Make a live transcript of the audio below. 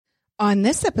On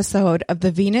this episode of the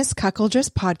Venus Cuckoldress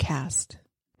podcast.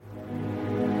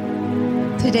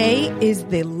 Today is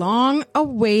the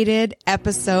long-awaited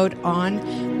episode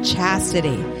on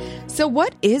chastity. So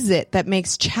what is it that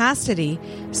makes chastity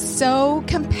so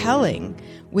compelling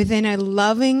within a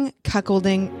loving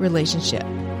cuckolding relationship?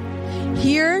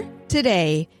 Here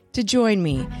today to join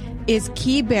me is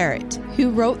Key Barrett, who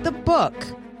wrote the book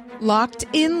Locked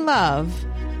in Love,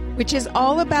 which is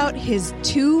all about his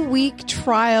 2-week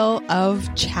trial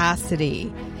of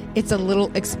chastity. It's a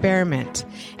little experiment.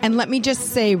 And let me just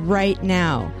say right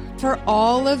now, for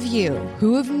all of you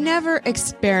who have never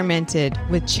experimented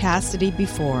with chastity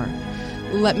before,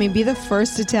 let me be the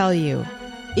first to tell you,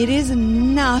 it is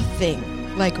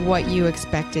nothing like what you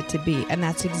expect it to be. And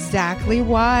that's exactly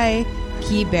why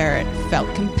Key Barrett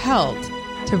felt compelled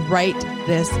to write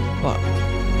this book.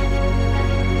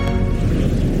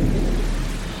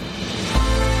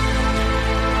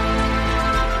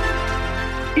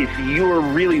 If you're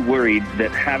really worried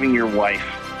that having your wife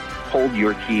hold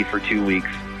your key for 2 weeks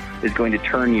is going to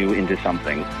turn you into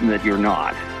something that you're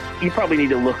not, you probably need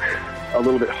to look a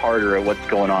little bit harder at what's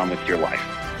going on with your life.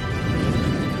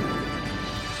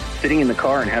 Sitting in the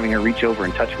car and having her reach over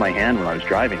and touch my hand when I was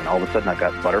driving, and all of a sudden I've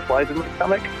got butterflies in my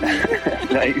stomach.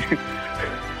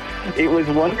 It was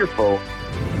wonderful.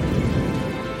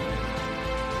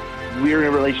 We were in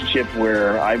a relationship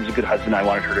where I was a good husband. I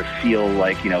wanted her to feel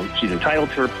like, she's entitled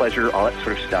to her pleasure, all that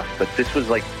sort of stuff. But this was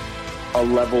like a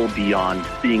level beyond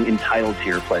being entitled to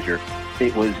your pleasure.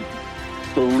 It was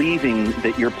believing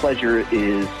that your pleasure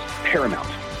is paramount.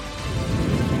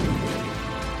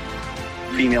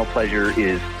 Female pleasure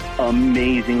is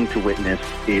amazing to witness.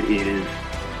 It is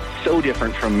so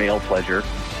different from male pleasure.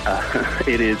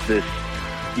 It is this,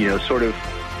 sort of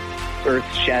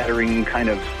earth-shattering kind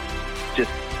of just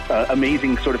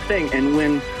amazing sort of thing. And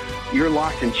when you're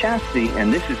locked in chastity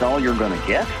and this is all you're going to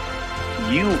get,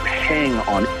 you hang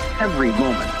on every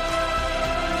moment.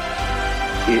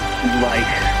 It's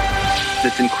like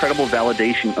this incredible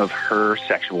validation of her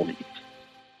sexual needs.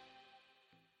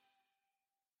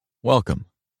 Welcome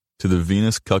to the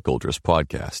Venus Cuckoldress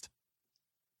podcast,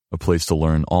 a place to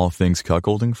learn all things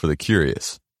cuckolding for the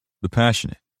curious, the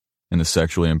passionate, and the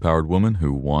sexually empowered woman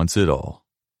who wants it all.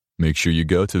 Make sure you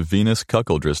go to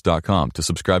venuscuckoldress.com to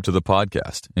subscribe to the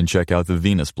podcast and check out the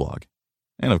Venus blog.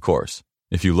 And of course,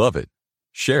 if you love it,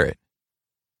 share it.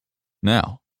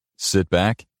 Now, sit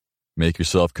back, make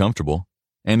yourself comfortable,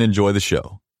 and enjoy the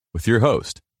show with your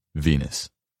host,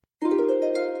 Venus.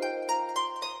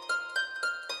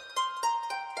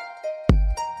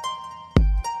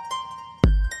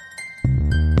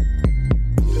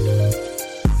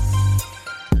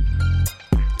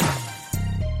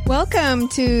 Welcome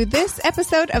to this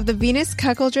episode of the Venus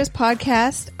Cuckoldress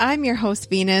podcast. I'm your host,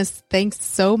 Venus. Thanks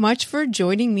so much for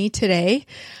joining me today.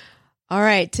 All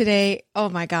right, today, oh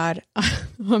my God,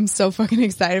 I'm so fucking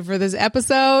excited for this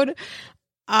episode.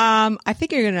 I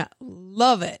think you're going to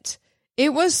love it.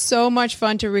 It was so much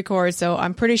fun to record, so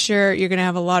I'm pretty sure you're going to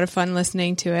have a lot of fun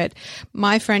listening to it.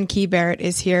 My friend Key Barrett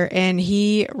is here, and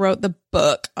he wrote the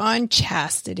book on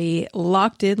chastity,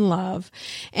 Locked in Love.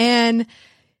 And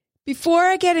before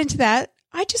I get into that,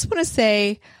 I just want to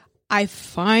say I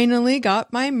finally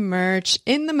got my merch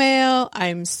in the mail.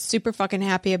 I'm super fucking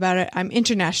happy about it. I'm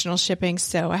international shipping,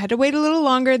 so I had to wait a little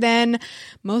longer than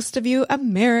most of you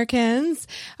Americans.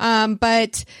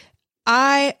 But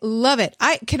I love it.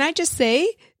 Can I just say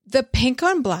the pink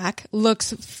on black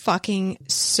looks fucking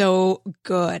so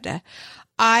good.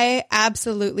 I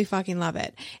absolutely fucking love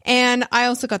it. And I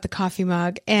also got the coffee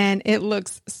mug and it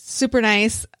looks super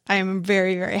nice. I'm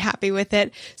very, very happy with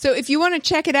it. So if you want to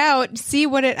check it out, see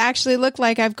what it actually looked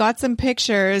like, I've got some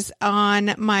pictures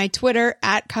on my Twitter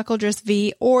at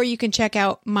CuckoldressV, or you can check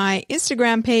out my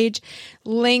Instagram page.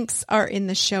 Links are in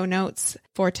the show notes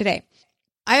for today.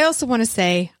 I also want to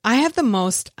say I have the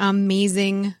most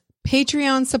amazing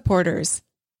Patreon supporters.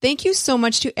 Thank you so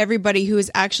much to everybody who has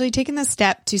actually taken the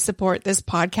step to support this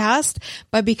podcast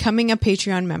by becoming a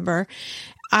Patreon member.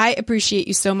 I appreciate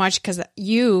you so much because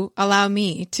you allow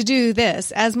me to do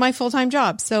this as my full-time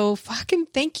job. So fucking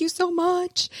thank you so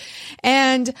much.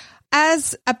 And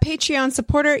as a Patreon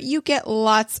supporter, you get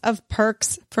lots of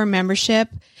perks for membership.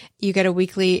 You get a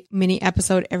weekly mini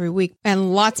episode every week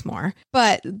and lots more.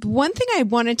 But one thing I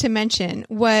wanted to mention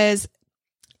was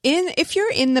if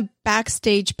you're in the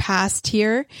backstage pass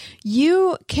tier,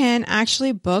 you can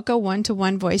actually book a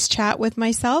one-to-one voice chat with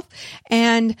myself.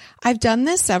 And I've done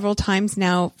this several times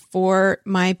now for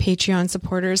my Patreon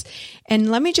supporters.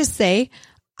 And let me just say,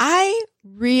 I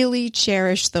really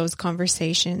cherish those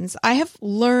conversations. I have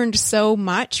learned so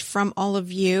much from all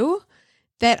of you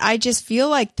that I just feel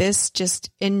like this just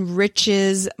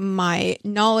enriches my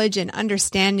knowledge and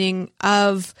understanding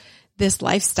of this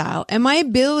lifestyle and my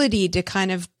ability to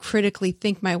kind of critically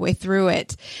think my way through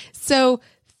it. So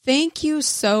thank you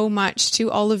so much to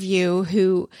all of you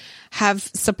who have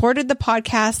supported the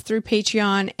podcast through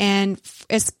Patreon, and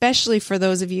especially for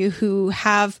those of you who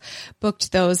have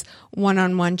booked those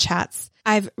one-on-one chats.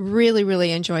 I've really,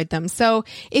 really enjoyed them. So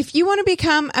if you want to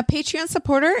become a Patreon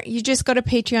supporter, you just go to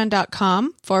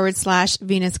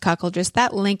patreon.com/Venus Cuckoldress.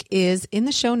 That link is in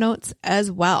the show notes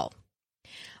as well.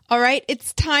 All right,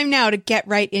 it's time now to get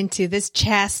right into this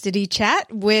chastity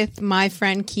chat with my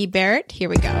friend Key Barrett. Here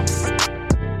we go.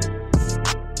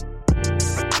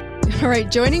 All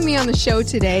right, joining me on the show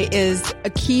today is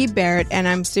Key Barrett, and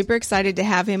I'm super excited to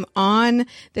have him on.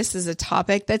 This is a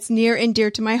topic that's near and dear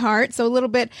to my heart. So a little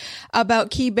bit about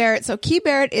Key Barrett. So Key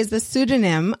Barrett is the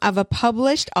pseudonym of a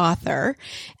published author,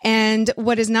 and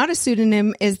what is not a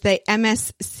pseudonym is the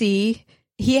MSc.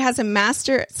 He has a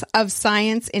Master of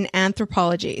Science in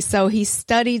Anthropology. So he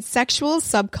studied sexual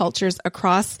subcultures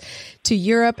across to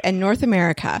Europe and North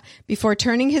America before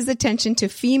turning his attention to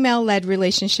female-led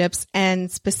relationships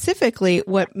and specifically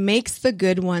what makes the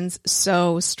good ones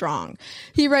so strong.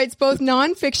 He writes both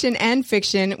nonfiction and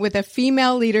fiction with a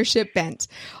female leadership bent.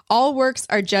 All works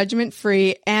are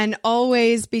judgment-free and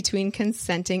always between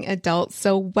consenting adults.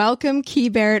 So welcome, Key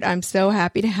Barrett. I'm so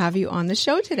happy to have you on the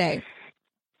show today.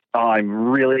 Oh, I'm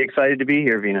really excited to be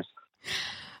here, Venus.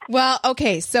 Well,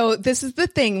 okay. So this is the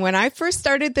thing. When I first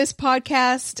started this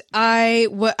podcast, I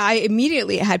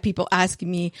immediately had people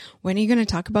asking me, when are you going to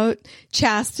talk about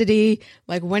chastity?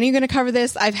 Like, when are you going to cover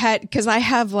this? Cause I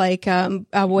have like a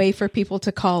way for people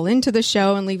to call into the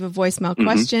show and leave a voicemail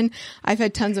question. I've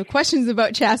had tons of questions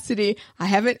about chastity. I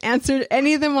haven't answered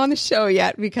any of them on the show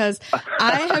yet because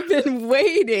I have been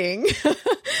waiting.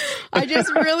 I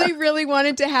just really, really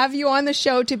wanted to have you on the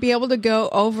show to be able to go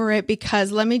over it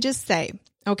because let me just say,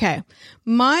 okay,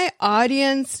 my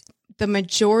audience, the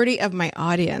majority of my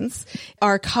audience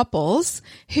are couples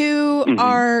who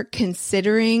are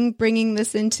considering bringing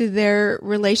this into their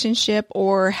relationship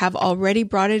or have already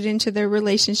brought it into their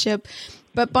relationship.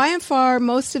 But by and far,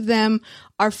 most of them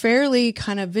are fairly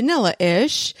kind of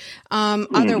vanilla-ish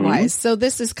otherwise. So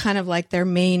this is kind of like their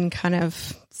main kind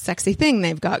of sexy thing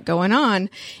they've got going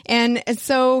on. And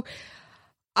so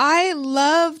I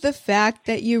love the fact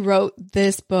that you wrote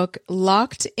this book,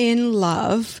 Locked in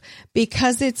Love,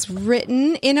 because it's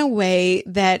written in a way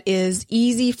that is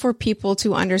easy for people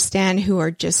to understand who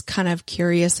are just kind of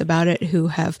curious about it, who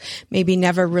have maybe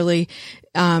never really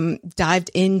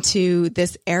dived into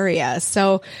this area.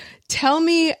 So tell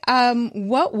me,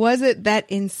 what was it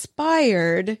that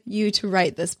inspired you to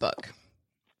write this book?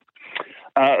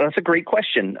 That's a great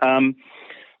question.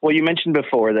 Well, you mentioned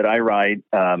before that I write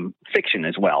fiction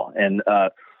as well, and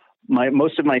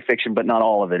most of my fiction, but not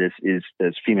all of it, is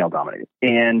female dominated.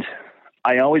 And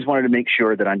I always wanted to make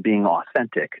sure that I'm being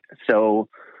authentic. So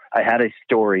I had a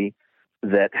story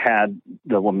that had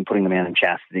the woman putting the man in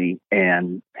chastity,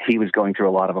 and he was going through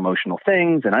a lot of emotional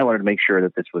things, and I wanted to make sure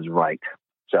that this was right.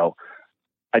 So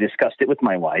I discussed it with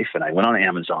my wife, and I went on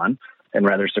Amazon. And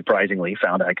rather surprisingly,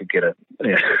 found I could get a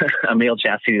male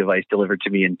chastity device delivered to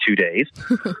me in 2 days.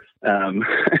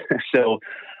 So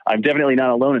I'm definitely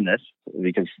not alone in this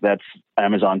because that's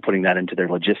Amazon putting that into their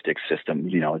logistics system.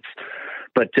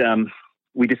 But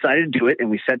we decided to do it, and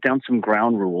we set down some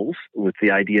ground rules with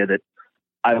the idea that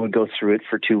I would go through it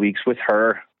for 2 weeks with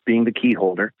her being the key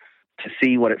holder to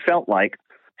see what it felt like,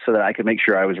 so that I could make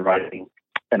sure I was writing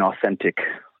an authentic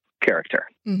character.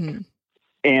 Mm-hmm.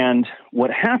 And what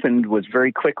happened was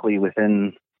very quickly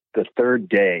within the third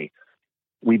day,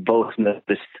 we both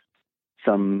noticed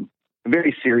some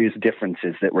very serious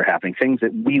differences that were happening, things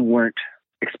that we weren't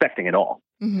expecting at all.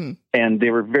 Mm-hmm. And they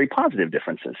were very positive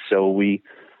differences. So we'd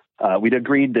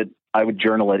agreed that I would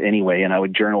journal it anyway, and I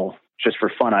would journal just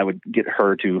for fun. I would get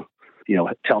her to,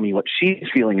 tell me what she's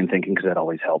feeling and thinking, because that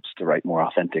always helps to write more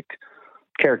authentic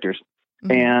characters.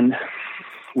 Mm-hmm. And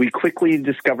we quickly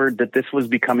discovered that this was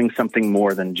becoming something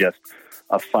more than just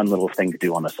a fun little thing to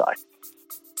do on the side.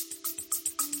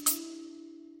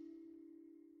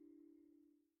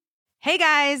 Hey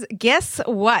guys, guess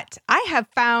what? I have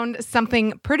found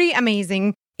something pretty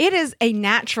amazing. It is a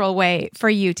natural way for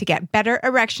you to get better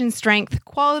erection strength,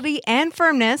 quality, and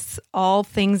firmness, all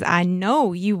things I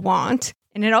know you want.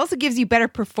 And it also gives you better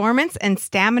performance and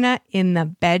stamina in the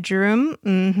bedroom.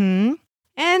 Mm-hmm.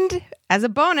 And as a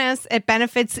bonus, it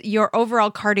benefits your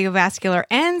overall cardiovascular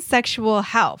and sexual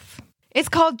health. It's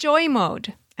called Joy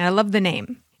Mode, and I love the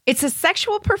name. It's a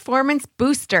sexual performance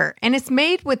booster, and it's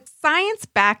made with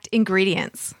science-backed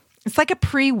ingredients. It's like a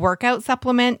pre-workout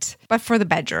supplement, but for the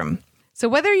bedroom. So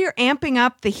whether you're amping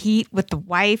up the heat with the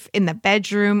wife in the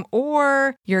bedroom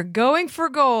or you're going for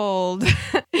gold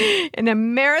in a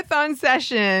marathon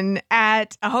session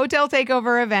at a hotel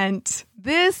takeover event,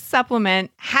 this supplement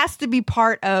has to be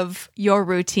part of your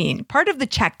routine, part of the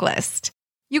checklist.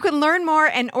 You can learn more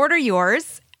and order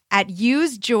yours at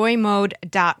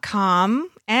usejoymode.com.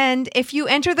 And if you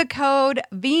enter the code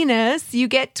Venus, you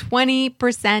get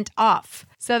 20% off.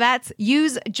 So that's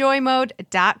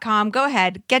usejoymode.com. Go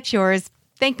ahead, get yours.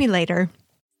 Thank me later.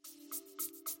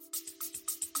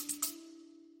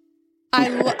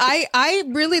 I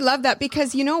really love that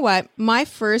because you know what? My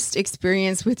first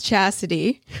experience with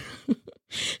chastity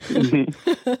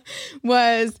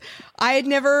was I had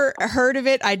never heard of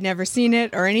it. I'd never seen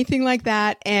it or anything like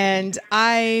that. And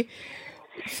I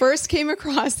first came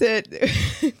across it.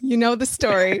 You know the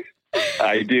story.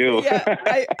 I do. Yeah,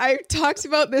 I talked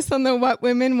about this on the What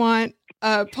Women Want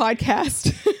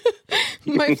podcast.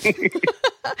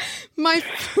 My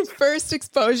first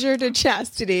exposure to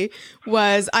chastity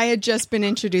was I had just been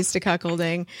introduced to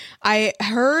cuckolding. I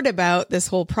heard about this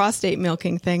whole prostate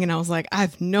milking thing and I was like, I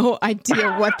have no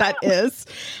idea what that is.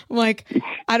 I'm like,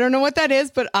 I don't know what that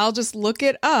is, but I'll just look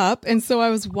it up. And so I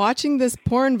was watching this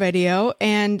porn video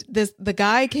and the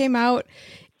guy came out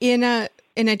in a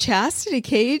chastity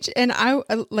cage and I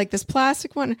like this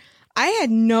plastic one. I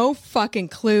had no fucking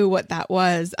clue what that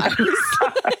was. I was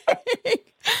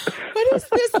like, what is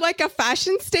this? Like a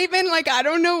fashion statement? Like, I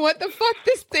don't know what the fuck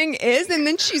this thing is. And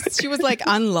then she was like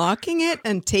unlocking it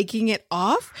and taking it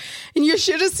off. And you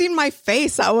should have seen my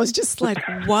face. I was just like,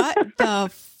 what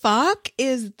the fuck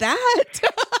is that?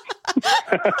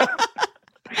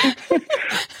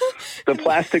 The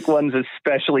plastic ones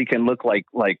especially can look like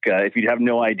if you have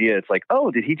no idea, it's like, oh,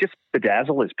 did he just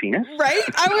bedazzle his penis? Right?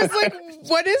 I was like,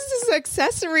 what is this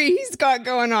accessory he's got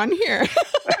going on here?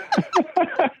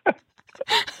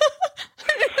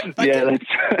 Yeah, I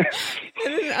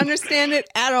didn't understand it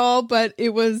at all, but it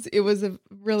was a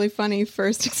really funny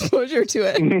first exposure to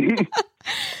it.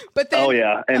 But then, oh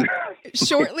yeah, and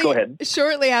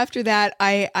shortly after that,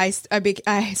 I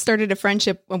started a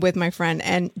friendship with my friend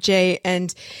and Jay,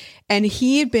 and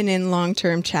he had been in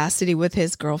long-term chastity with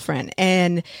his girlfriend,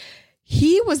 and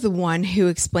he was the one who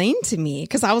explained to me,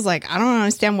 because I was like, I don't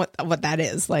understand what that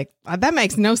is. Like, that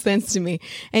makes no sense to me.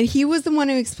 And he was the one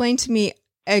who explained to me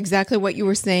exactly what you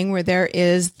were saying, where there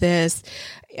is this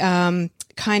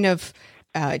kind of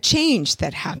change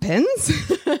that happens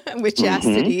with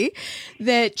chastity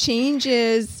that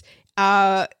changes,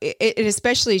 it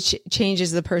especially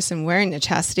changes the person wearing the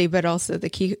chastity, but also the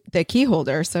key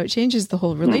holder. So it changes the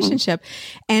whole relationship.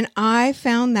 And I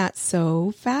found that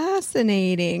so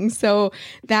fascinating. So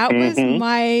that was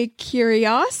my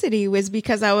curiosity, was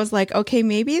because I was like, okay,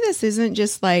 maybe this isn't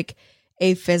just like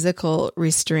a physical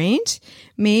restraint.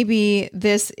 Maybe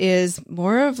this is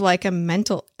more of like a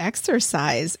mental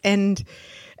exercise. And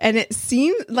it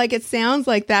sounds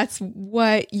like that's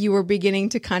what you were beginning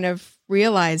to kind of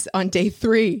realize on day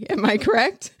 3. Am I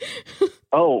correct?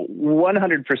 Oh,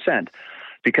 100%.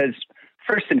 Because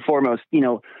first and foremost,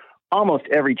 almost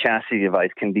every chastity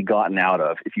device can be gotten out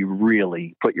of if you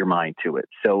really put your mind to it.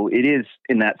 So it is,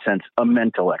 in that sense, a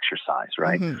mental exercise,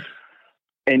 right? Mm-hmm.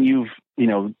 And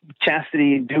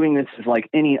chastity, doing this is like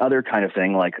any other kind of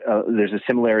thing. Like there's a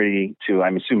similarity to,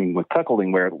 I'm assuming, with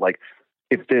cuckolding, where like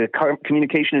if the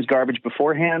communication is garbage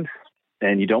beforehand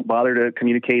and you don't bother to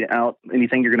communicate out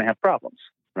anything, you're going to have problems,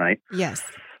 right? Yes.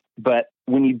 But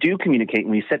when you do communicate,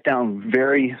 when you set down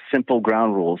very simple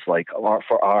ground rules, like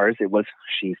for ours, it was,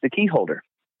 she's the key holder.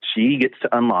 She gets to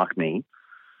unlock me.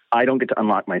 I don't get to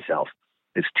unlock myself.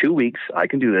 It's 2 weeks. I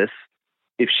can do this.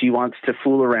 If she wants to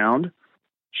fool around,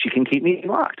 she can keep me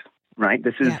locked, right?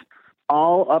 This is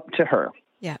all up to her.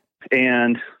 Yeah.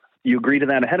 And you agree to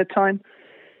that ahead of time.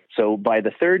 So by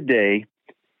the 3rd day,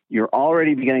 you're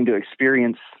already beginning to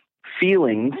experience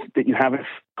feelings that you haven't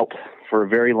felt for a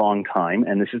very long time.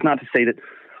 And this is not to say that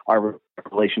our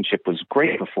relationship was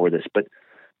great before this, but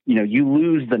you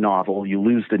lose the novel, you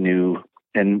lose the new,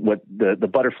 and what the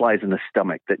butterflies in the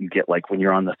stomach that you get like when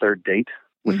you're on the 3rd date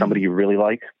with somebody you really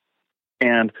like.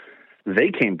 And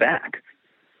they came back.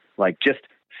 Like just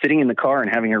sitting in the car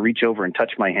and having her reach over and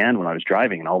touch my hand when I was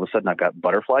driving, and all of a sudden I've got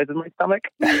butterflies in my stomach.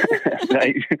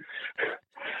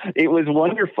 It was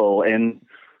wonderful and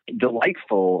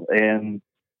delightful and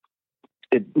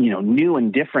new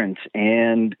and different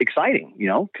and exciting,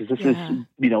 because this is,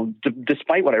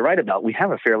 despite what I write about, we have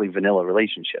a fairly vanilla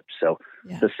relationship. So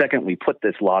the second we put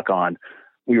this lock on,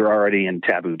 we were already in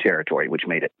taboo territory, which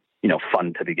made it,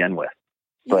 fun to begin with.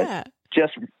 But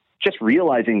just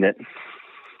realizing that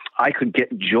I could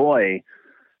get joy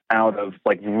out of,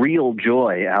 like, real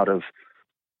joy out of,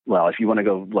 well, if you want to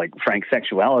go like frank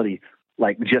sexuality,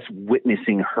 like just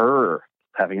witnessing her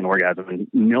having an orgasm and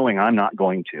knowing I'm not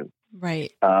going to.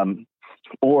 Right.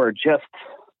 Or just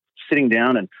sitting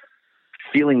down and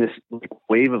feeling this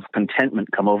wave of contentment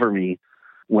come over me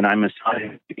when I'm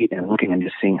massaging and looking and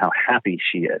just seeing how happy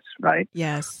she is. Right.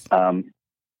 Yes.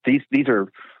 These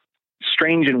are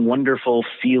strange and wonderful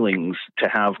feelings to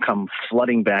have come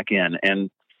flooding back in. And,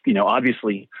 you know,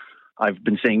 obviously I've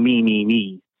been saying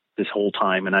me this whole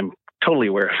time, and I'm totally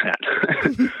aware of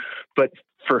that. But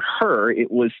for her, it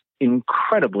was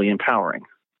incredibly empowering,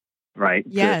 right?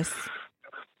 Yes.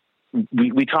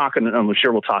 We talk, and I'm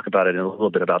sure we'll talk about it in a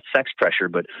little bit, about sex pressure,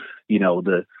 but, you know,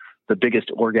 the biggest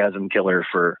orgasm killer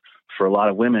for a lot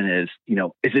of women is, you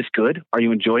know, is this good? Are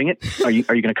you enjoying it? Are you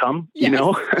going to come? Yes. You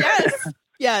know?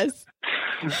 Yes.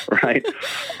 Right.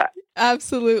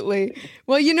 Absolutely.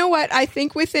 Well, you know what? I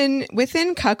think within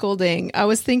cuckolding, I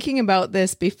was thinking about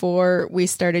this before we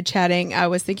started chatting. I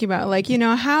was thinking about, like, you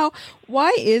know,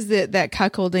 why is it that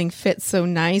cuckolding fits so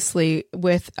nicely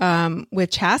with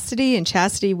chastity and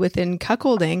chastity within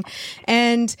cuckolding?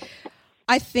 And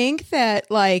I think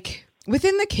that, like,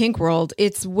 within the kink world,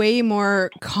 it's way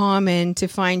more common to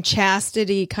find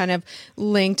chastity kind of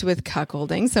linked with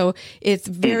cuckolding. So it's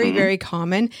very, very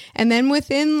common. And then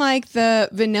within, like, the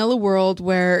vanilla world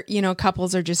where, you know,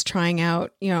 couples are just trying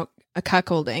out, you know, a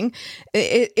cuckolding,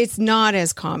 it's not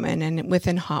as common. And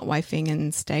within hot wifing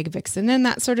and stag vixen and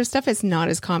that sort of stuff, it's not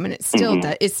as common. It still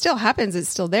does. It still happens. It's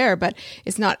still there, but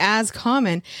it's not as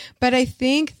common. But I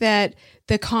think that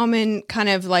the common kind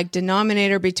of like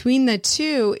denominator between the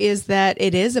two is that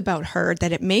it is about her,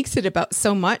 that it makes it about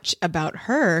so much about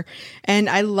her. And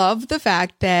I love the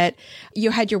fact that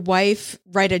you had your wife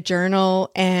write a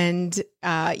journal, and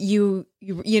you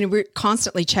know, we're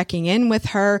constantly checking in with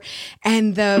her,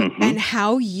 and and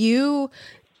how you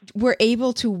were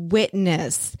able to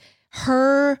witness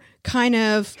her kind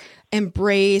of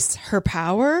embrace her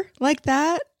power like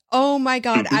that. Oh my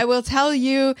God. I will tell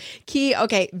you, Key,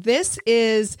 okay, this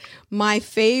is my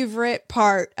favorite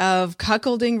part of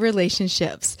cuckolding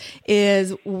relationships,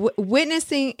 is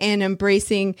witnessing and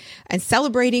embracing and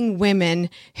celebrating women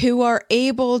who are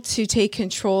able to take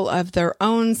control of their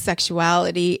own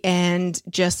sexuality and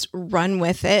just run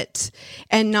with it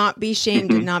and not be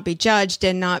shamed and not be judged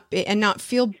and not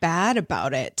feel bad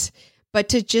about it, but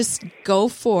to just go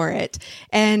for it.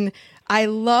 And I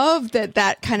love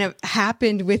that kind of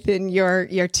happened within your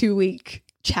 2-week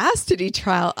chastity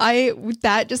trial.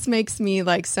 That just makes me,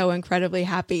 like, so incredibly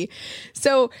happy.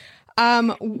 So,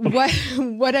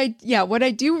 what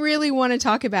I do really want to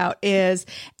talk about is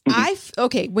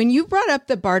when you brought up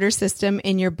the barter system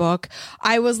in your book,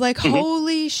 I was like,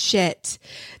 holy shit,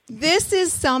 this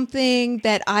is something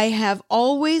that I have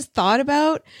always thought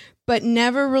about, but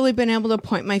never really been able to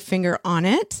point my finger on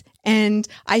it. And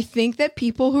I think that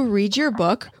people who read your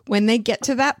book, when they get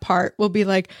to that part, will be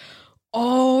like,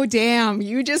 oh, damn,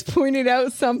 you just pointed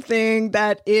out something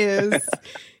that it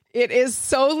is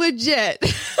so legit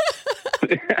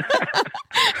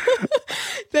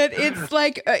that it's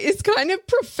like, it's kind of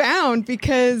profound,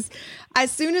 because as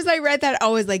soon as I read that, I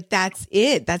was like, that's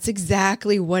it. That's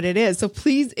exactly what it is. So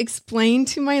please explain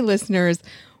to my listeners,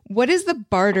 what is the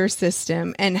barter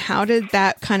system and how did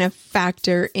that kind of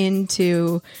factor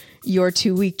into your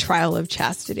 2-week trial of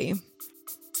chastity?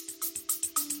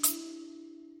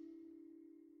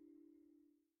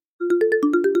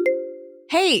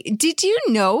 Hey, did you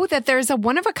know that there's a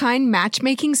one-of-a-kind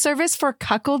matchmaking service for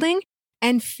cuckolding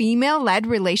and female-led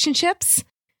relationships?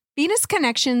 Venus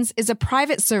Connections is a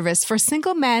private service for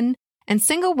single men and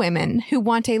single women who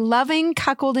want a loving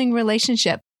cuckolding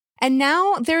relationship. And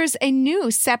now there's a new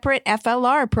separate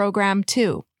FLR program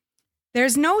too.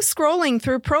 There's no scrolling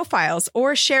through profiles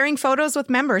or sharing photos with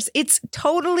members. It's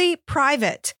totally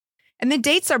private. And the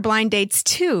dates are blind dates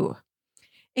too.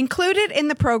 Included in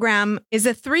the program is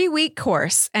a 3-week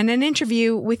course and an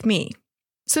interview with me.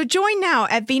 So join now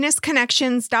at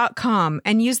venusconnections.com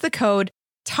and use the code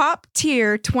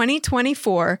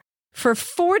TOPTIER2024 for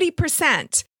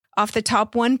 40% off the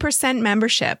top 1%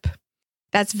 membership.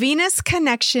 That's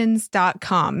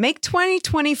venusconnections.com. Make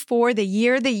 2024 the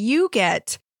year that you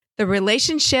get the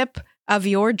relationship of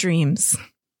your dreams.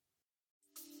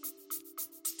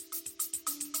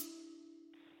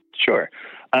 Sure.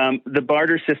 The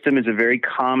barter system is a very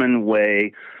common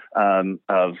way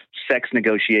of sex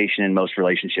negotiation in most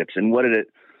relationships. And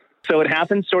so it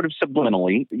happens sort of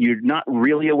subliminally. You're not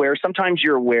really aware. Sometimes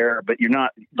you're aware, but you're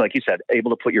not, like you said,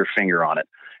 able to put your finger on it.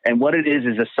 And what it is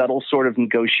a subtle sort of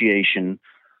negotiation,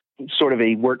 sort of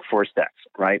a work for sex,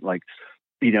 right? Like,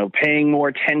 paying more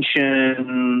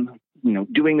attention,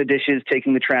 doing the dishes,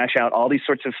 taking the trash out, all these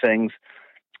sorts of things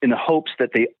in the hopes that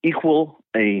they equal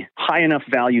a high enough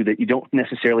value that you don't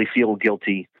necessarily feel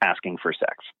guilty asking for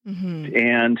sex. Mm-hmm.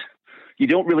 And you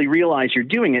don't really realize you're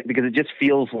doing it because it just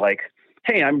feels like,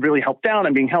 hey, I'm really helped out.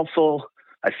 I'm being helpful.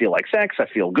 I feel like sex. I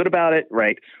feel good about it.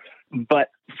 Right. But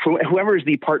for whoever is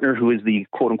the partner who is the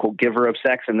quote unquote giver of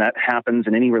sex, and that happens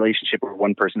in any relationship where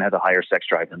one person has a higher sex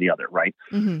drive than the other, right?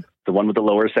 Mm-hmm. The one with the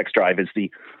lower sex drive is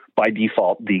by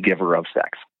default, the giver of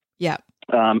sex. Yeah.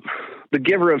 The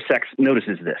giver of sex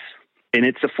notices this, and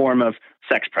it's a form of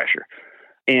sex pressure.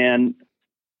 And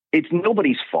it's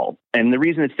nobody's fault. And the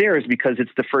reason it's there is because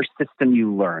it's the first system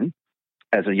you learn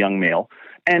as a young male,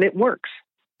 and it works.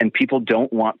 And people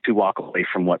don't want to walk away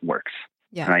from what works.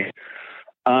 Yeah. Right.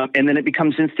 And then it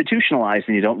becomes institutionalized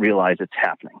and you don't realize it's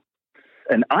happening.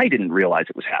 And I didn't realize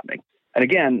it was happening. And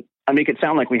again, I make it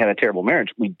sound like we had a terrible marriage.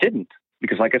 We didn't,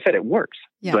 because like I said, it works.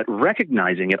 Yeah. But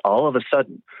recognizing it all of a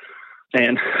sudden,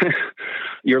 and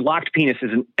your locked penis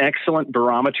is an excellent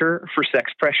barometer for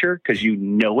sex pressure because you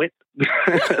know it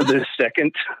the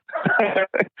second.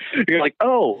 You're like,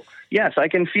 oh, yes, I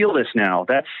can feel this now.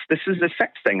 This is the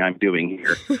sex thing I'm doing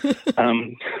here.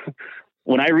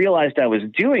 When I realized I was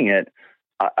doing it,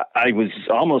 I was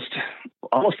almost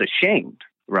ashamed,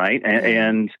 right?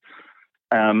 And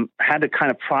had to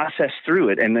kind of process through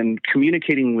it. And then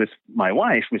communicating with my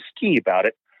wife, Miss Key, about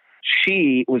it,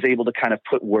 she was able to kind of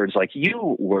put words like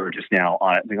you were just now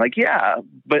on it. Being like, yeah,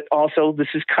 but also this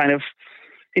is kind of,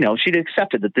 she'd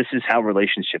accepted that this is how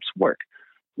relationships work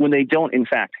when they don't, in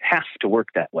fact, have to work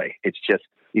that way. It's just,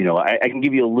 I can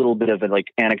give you a little bit of a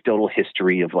anecdotal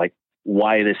history of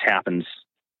why this happens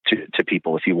to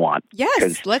people if you want.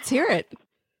 Yes, let's hear it.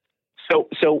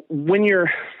 So when you're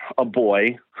a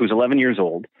boy who's 11 years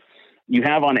old, you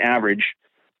have on average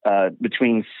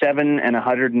between 7 and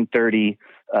 130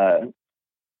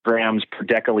 grams per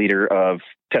deciliter of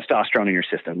testosterone in your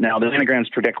system. Now, the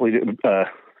nanograms per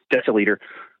deciliter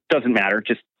doesn't matter,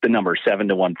 just the number, 7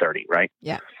 to 130, right?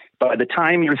 Yeah. By the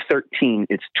time you're 13,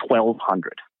 it's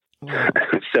 1,200. Wow.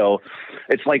 So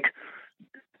it's like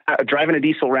driving a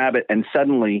diesel Rabbit and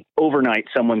suddenly overnight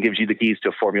someone gives you the keys to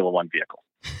a Formula One vehicle,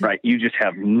 right? You just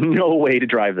have no way to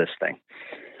drive this thing.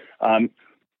 An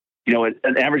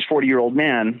average 40-year-old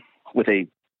man with a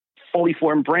fully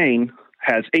formed brain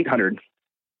has 800.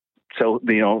 So,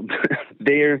 and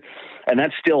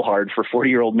that's still hard for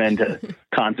 40-year-old men to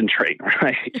concentrate,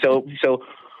 right? So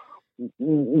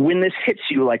when this hits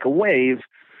you like a wave,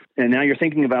 and now you're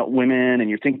thinking about women and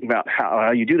you're thinking about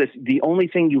how you do this, the only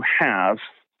thing you have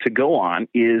to go on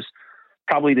is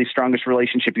probably the strongest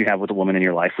relationship you have with a woman in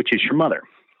your life, which is your mother.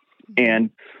 And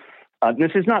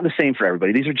this is not the same for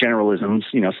everybody. These are generalisms,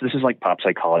 so this is like pop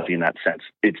psychology in that sense.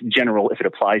 It's general. If it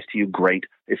applies to you, great.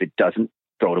 If it doesn't,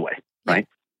 throw it away, right?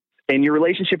 And your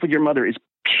relationship with your mother is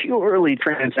purely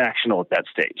transactional at that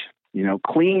stage.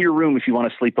 Clean your room if you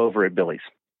want to sleep over at Billy's,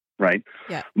 right?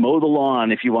 Yeah. Mow the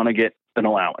lawn if you want to get an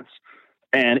allowance.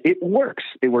 And it works.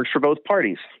 It works for both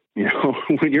parties.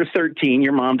 When you're 13,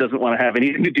 your mom doesn't want to have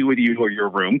anything to do with you or your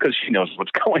room because she knows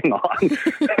what's going on.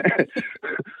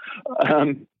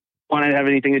 Want to have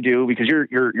anything to do because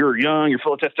you're young, you're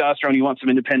full of testosterone, you want some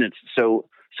independence. So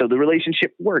the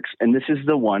relationship works, and this is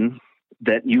the one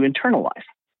that you internalize,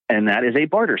 and that is a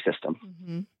barter system.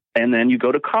 Mm-hmm. And then you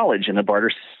go to college, and the barter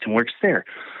system works there.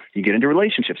 You get into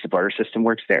relationships, the barter system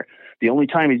works there. The only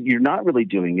time you're not really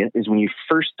doing it is when you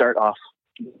first start off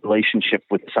a relationship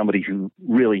with somebody who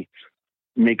really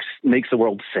makes the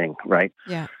world sing, right?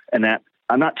 Yeah. And that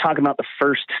I'm not talking about the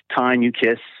first time you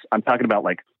kiss. I'm talking about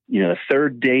the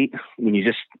third date when you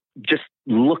just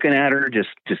looking at her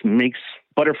just makes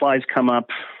butterflies come up,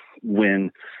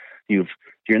 when you're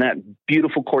in that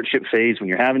beautiful courtship phase when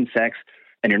you're having sex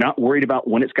and you're not worried about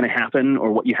when it's going to happen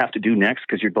or what you have to do next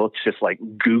because you're both just like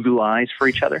goo eyes for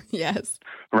each other. Yes.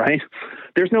 Right?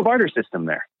 There's no barter system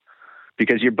there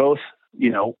because you're both,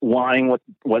 wanting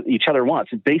what each other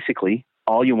wants. And basically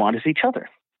all you want is each other.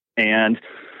 And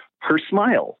her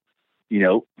smile,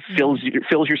 fills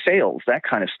your sails, that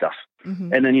kind of stuff.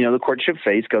 Mm-hmm. And then, the courtship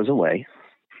phase goes away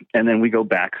and then we go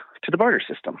back to the barter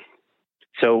system.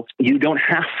 So you don't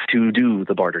have to do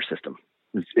the barter system.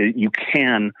 You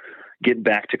can get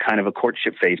back to kind of a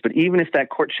courtship phase, but even if that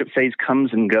courtship phase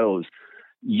comes and goes,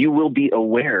 you will be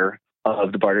aware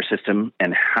of the barter system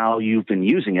and how you've been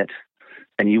using it,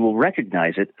 and you will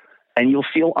recognize it, and you'll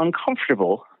feel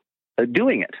uncomfortable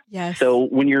doing it. Yes. So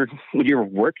when you're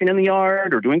working in the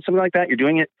yard or doing something like that, you're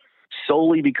doing it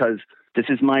solely because this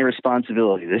is my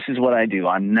responsibility. This is what I do.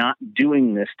 I'm not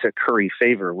doing this to curry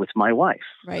favor with my wife.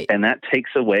 Right. And that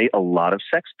takes away a lot of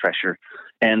sex pressure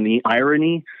And the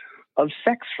irony of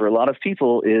sex for a lot of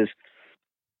people is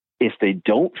if they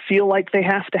don't feel like they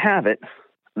have to have it,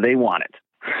 they want it.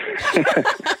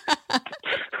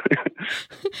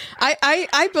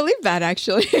 I believe that,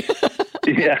 actually.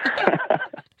 Yeah.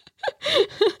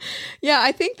 Yeah,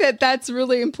 I think that that's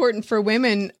really important for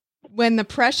women. When the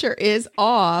pressure is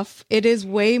off, it is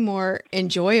way more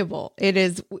enjoyable. It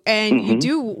is, and you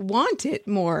do want it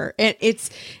more. And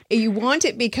you want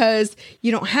it because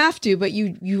you don't have to, but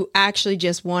you actually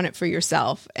just want it for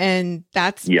yourself. And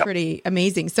that's pretty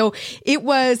amazing. So it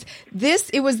was this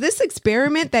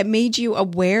experiment that made you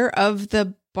aware of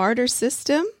the barter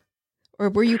system, or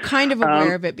were you kind of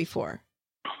aware of it before?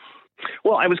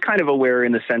 Well, I was kind of aware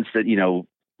in the sense that,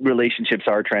 relationships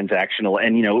are transactional.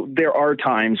 And, there are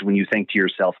times when you think to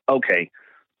yourself, okay,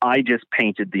 I just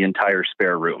painted the entire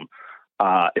spare room.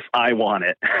 If I want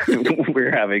it, we're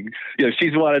having,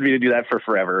 she's wanted me to do that for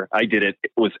forever. I did it.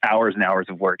 It was hours and hours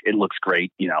of work. It looks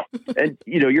great, and,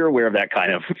 you're aware of that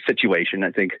kind of situation. I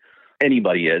think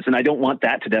anybody is. And I don't want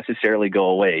that to necessarily go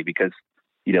away because,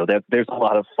 there's a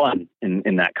lot of fun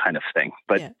in that kind of thing.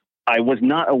 But I was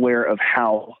not aware of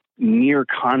how near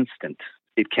constant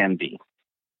it can be.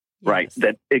 Right.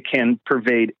 That it can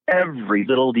pervade every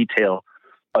little detail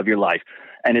of your life.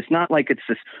 And it's not like it's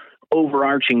this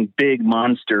overarching big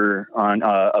monster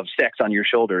of sex on your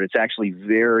shoulder. It's actually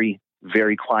very,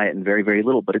 very quiet and very, very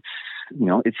little, but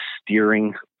it's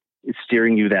steering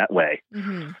you that way.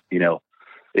 Mm-hmm.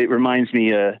 It reminds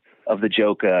me of the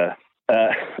joke,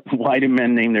 why do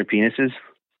men name their penises?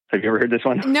 Have you ever heard this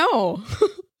one? No,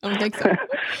 I don't think so.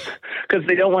 Because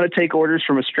they don't want to take orders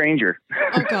from a stranger.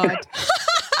 Oh, God.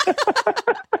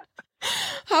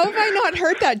 How have I not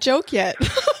heard that joke yet?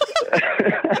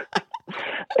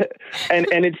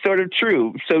 and it's sort of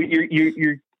true. So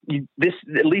you're this,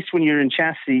 at least when you're in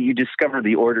chastity, you discover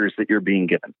the orders that you're being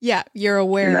given. Yeah, you're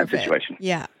aware in that of situation.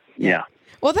 Yeah.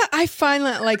 Well, that I find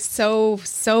that like so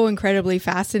incredibly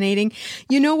fascinating.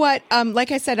 You know what?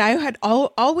 Like I said, I had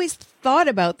always thought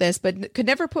about this, but could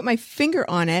never put my finger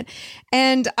on it.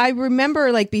 And I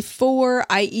remember like before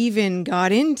I even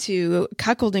got into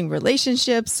cuckolding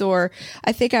relationships, or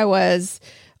I think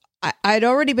I'd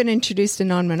already been introduced to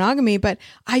non-monogamy, but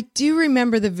I do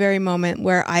remember the very moment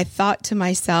where I thought to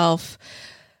myself,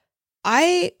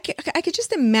 I could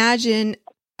just imagine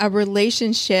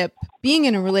being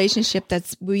in a relationship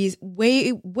that's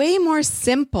way, way more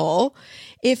simple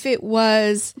if it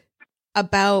was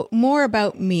more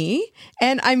about me.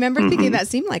 And I remember thinking that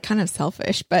seemed like kind of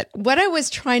selfish, but what I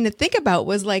was trying to think about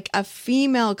was like a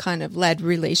female kind of led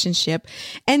relationship.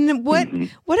 And what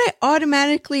I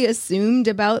automatically assumed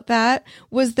about that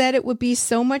was that it would be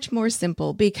so much more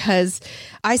simple, because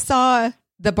I saw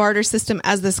the barter system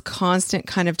as this constant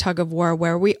kind of tug of war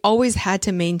where we always had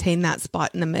to maintain that spot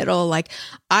in the middle. Like,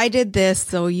 I did this,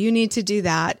 so you need to do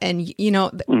that. And,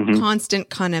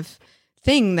 constant kind of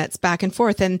thing that's back and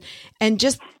forth, and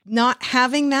just not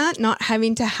having that, not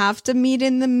having to have to meet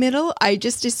in the middle, I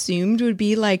just assumed would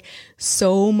be like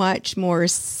so much more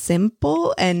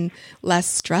simple and less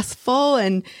stressful,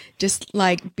 and just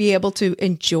like be able to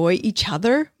enjoy each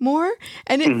other more.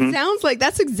 And it sounds like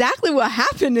that's exactly what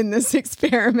happened in this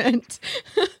experiment.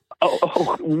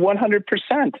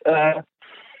 100%.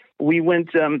 We went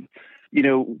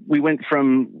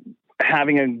from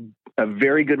having a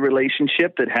very good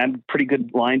relationship that had pretty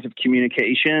good lines of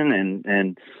communication,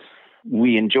 and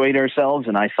we enjoyed ourselves.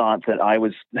 And I thought that I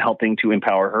was helping to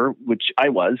empower her, which I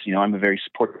was. I'm a very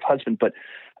supportive husband. But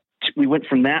we went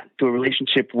from that to a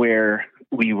relationship where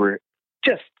we were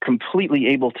just completely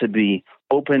able to be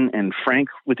open and frank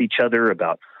with each other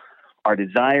about our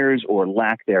desires or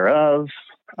lack thereof,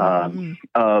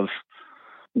 of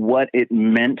what it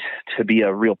meant to be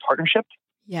a real partnership.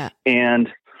 Yeah. And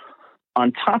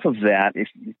on top of that,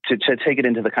 to take it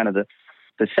into the kind of the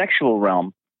sexual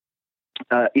realm,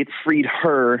 it freed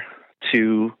her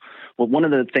to, one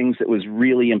of the things that was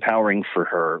really empowering for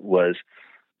her was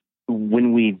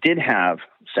when we did have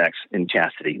sex in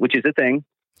chastity, which is a thing,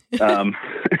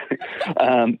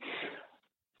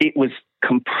 it was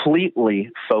completely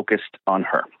focused on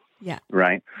her. Yeah.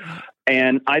 Right.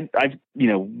 And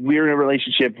we're in a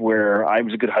relationship where I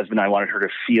was a good husband. I wanted her to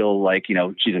feel like,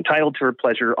 she's entitled to her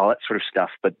pleasure, all that sort of stuff.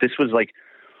 But this was like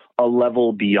a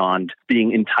level beyond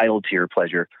being entitled to your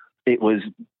pleasure. It was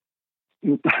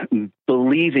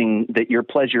believing that your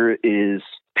pleasure is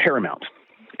paramount,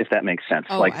 if that makes sense.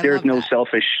 Oh, like there's no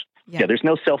selfish. Yeah. There's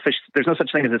no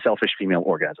such thing as a selfish female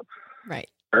orgasm. Right.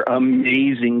 They're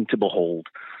amazing to behold.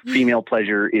 Female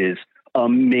pleasure is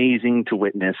amazing to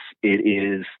witness. It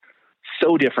is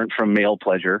so different from male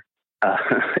pleasure.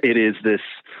 It is this,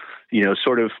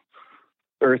 sort of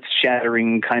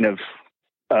earth-shattering kind of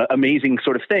amazing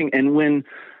sort of thing. And when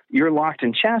you're locked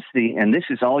in chastity and this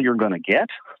is all you're going to get,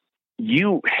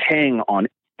 you hang on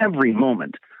every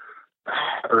moment.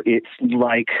 Or it's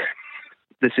like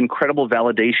this incredible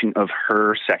validation of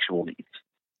her sexual needs,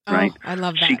 right? I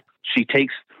love that. She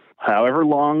takes however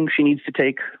long she needs to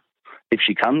take. If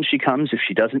she comes, she comes. If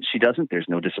she doesn't, she doesn't. There's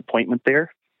no disappointment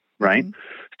there, right? Mm-hmm.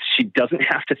 She doesn't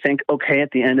have to think, okay,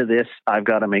 at the end of this, I've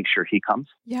got to make sure he comes.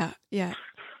 Yeah.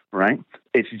 Right?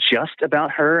 It's just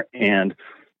about her, and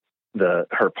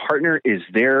her partner is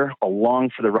there along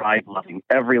for the ride, loving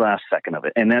every last second of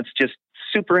it. And that's just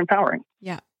super empowering.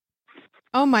 Yeah.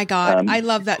 Oh my God. I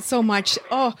love that so much.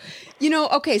 Oh,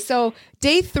 okay. So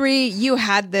day 3, you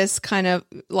had this kind of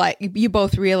like, you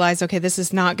both realized, okay, this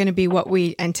is not going to be what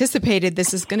we anticipated.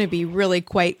 This is going to be really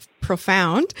quite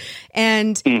profound.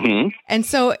 And, and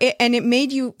so it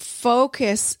made you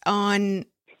focus on,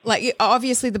 like,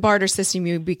 obviously the barter system,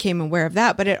 you became aware of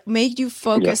that, but it made you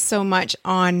focus so much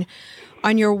on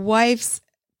your wife's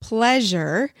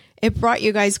pleasure. It brought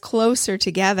you guys closer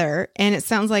together. And it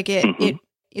sounds like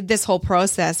this whole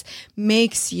process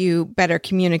makes you better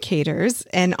communicators,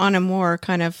 and on a more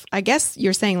kind of, I guess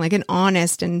you're saying, like an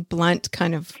honest and blunt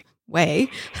kind of way,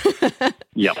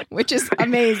 which is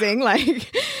amazing.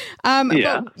 Like,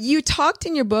 but you talked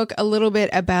in your book a little bit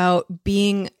about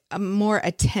being more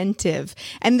attentive.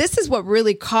 And this is what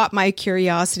really caught my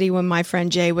curiosity when my friend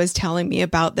Jay was telling me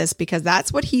about this, because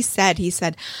that's what he said. He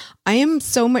said, I am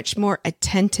so much more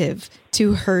attentive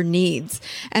to her needs.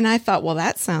 And I thought, well,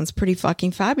 that sounds pretty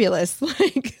fucking fabulous.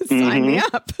 Like, sign me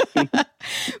up.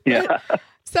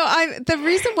 So the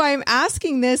reason why I'm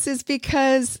asking this is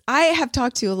because I have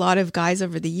talked to a lot of guys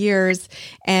over the years,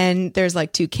 and there's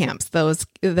like 2 camps.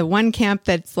 The one camp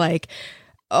that's like,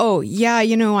 oh yeah,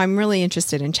 I'm really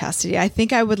interested in chastity. I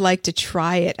think I would like to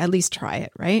try it, at least try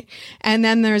it. Right. And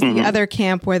then there's the other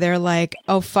camp where they're like,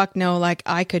 oh fuck no, like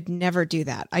I could never do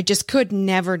that. I just could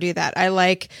never do that. I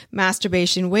like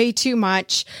masturbation way too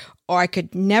much, or I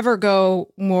could never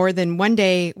go more than 1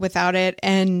 day without it.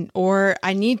 Or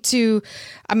I need to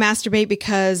masturbate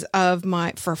because of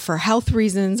for health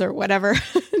reasons or whatever.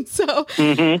 So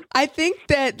I think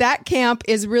that camp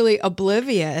is really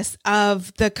oblivious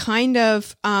of the kind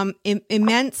of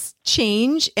immense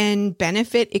change and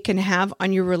benefit it can have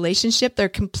on your relationship. They're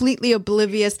completely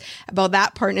oblivious about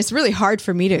that part. And it's really hard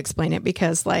for me to explain it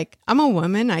because, like, I'm a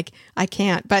woman. I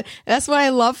can't. But that's what I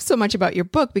love so much about your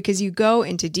book, because you go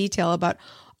into detail about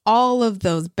all of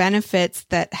those benefits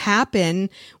that happen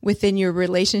within your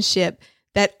relationship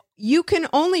that you can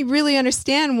only really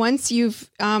understand once you've,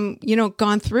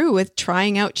 gone through with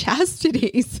trying out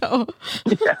chastity. So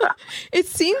it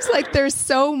seems like there's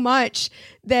so much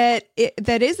that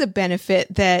is a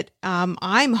benefit that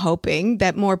I'm hoping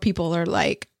that more people are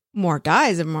like, more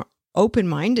guys are more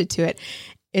open-minded to it.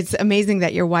 It's amazing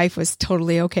that your wife was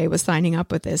totally okay with signing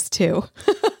up with this too.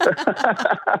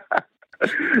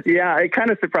 Yeah, it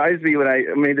kind of surprised me when I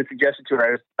made the suggestion to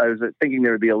her. I was thinking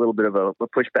there would be a little bit of a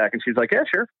pushback, and she's like, yeah,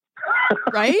 sure.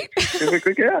 Right?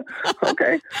 Yeah,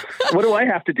 okay. What do I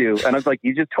have to do? And I was like,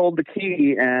 you just hold the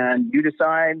key and you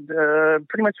decide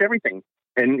pretty much everything.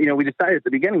 And, we decided at the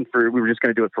beginning we were just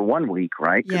going to do it for 1 week,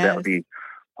 right? Because that would be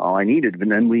all I needed.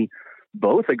 And then we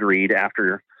both agreed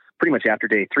pretty much after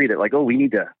day 3 that, like, oh, we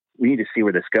need to see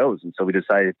where this goes. And so we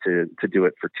decided to do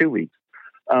it for 2 weeks.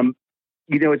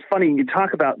 It's funny, you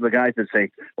talk about the guys that say,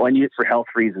 well, I need it for health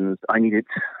reasons. I need it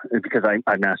because I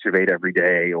masturbate every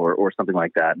day or something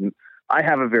like that. And I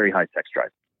have a very high sex drive.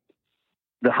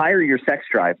 The higher your sex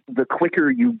drive, the quicker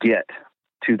you get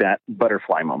to that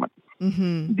butterfly moment.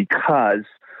 Because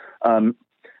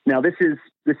now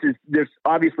there's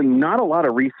obviously not a lot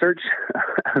of research,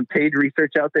 paid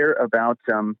research out there about,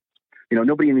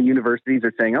 nobody in the universities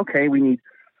are saying, okay, we need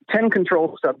 10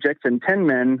 control subjects and 10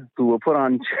 men who will put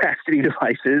on chastity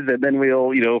devices, and then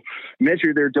we'll,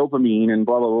 measure their dopamine and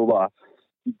blah, blah, blah, blah.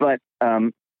 But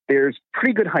there's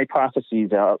pretty good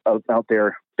hypotheses out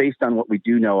there based on what we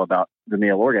do know about the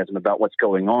male orgasm, about what's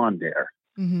going on there.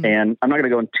 And I'm not going to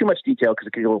go into too much detail because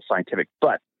it can get a little scientific,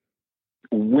 but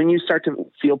when you start to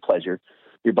feel pleasure,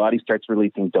 your body starts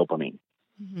releasing dopamine.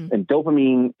 And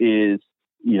dopamine is,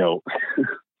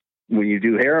 when you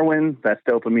do heroin, that's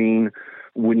dopamine.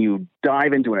 When you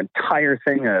dive into an entire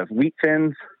thing of wheat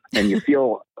thins and you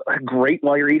feel great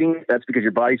while you're eating, that's because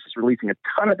your body's just releasing a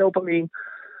ton of dopamine.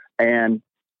 And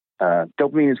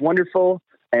dopamine is wonderful.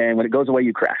 And when it goes away,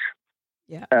 you crash.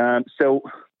 So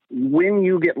when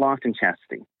you get locked in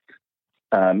chastity,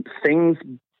 things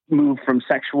move from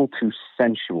sexual to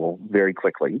sensual very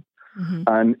quickly.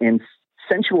 And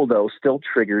sensual, though, still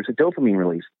triggers a dopamine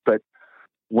release. But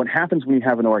what happens when you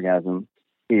have an orgasm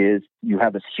is you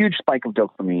have this huge spike of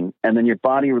dopamine, and then your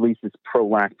body releases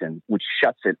prolactin, which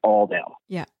shuts it all down.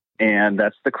 Yeah. And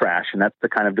that's the crash, and that's the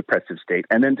kind of depressive state.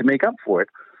 And then to make up for it,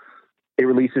 it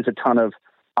releases a ton of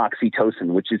oxytocin,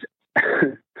 which is,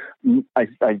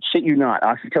 I shit you not,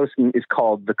 oxytocin is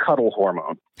called the cuddle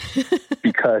hormone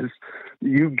because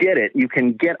you get it. You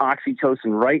can get oxytocin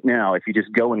right now if you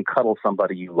just go and cuddle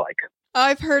somebody you like.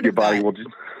 I've heard Your of body that. will just,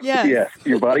 Yes. yes,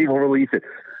 your body will release it.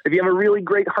 If you have a really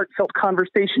great heartfelt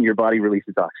conversation, your body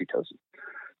releases oxytocin.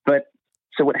 But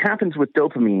so what happens with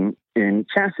dopamine in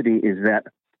chastity is that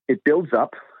it builds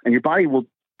up, and your body will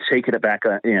take it back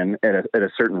in at a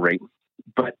certain rate.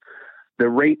 But the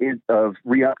rate of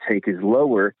reuptake is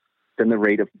lower than the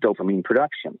rate of dopamine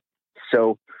production.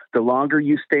 So the longer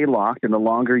you stay locked and the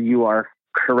longer you are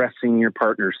caressing your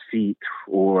partner's feet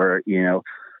or,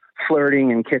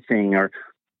 flirting and kissing or,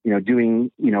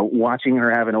 doing, watching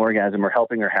her have an orgasm or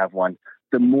helping her have one,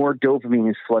 the more dopamine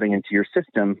is flooding into your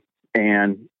system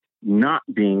and not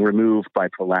being removed by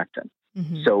prolactin.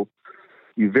 Mm-hmm. So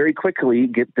you very quickly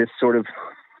get this sort of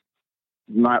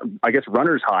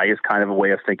runner's high is kind of a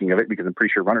way of thinking of it, because I'm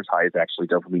pretty sure runner's high is actually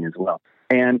dopamine as well.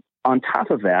 And on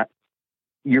top of that,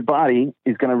 your body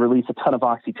is going to release a ton of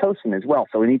oxytocin as well.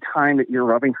 So any time that you're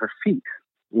rubbing her feet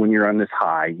when you're on this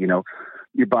high,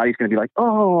 your body's going to be like,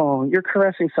 oh, you're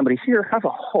caressing somebody. Here, have a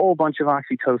whole bunch of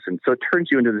oxytocin. So it turns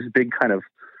you into this big kind of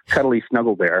cuddly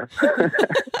snuggle bear.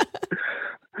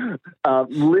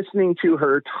 Listening to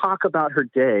her talk about her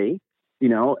day,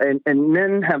 and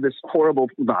men have this horrible,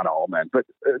 not all men, but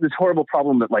this horrible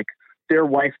problem that like their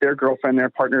wife, their girlfriend, their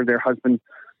partner, their husband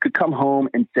could come home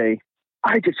and say,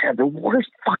 I just had the worst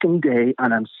fucking day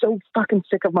and I'm so fucking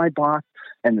sick of my boss.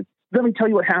 And let me tell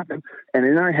you what happened. And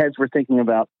in our heads, we're thinking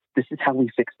about, this is how we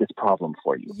fix this problem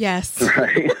for you. Yes.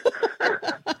 Right.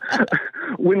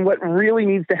 When what really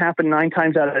needs to happen 9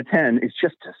 times out of 10 is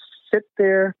just to sit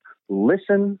there,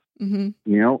 listen,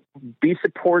 be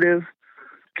supportive,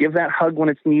 give that hug when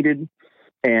it's needed,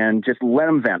 and just let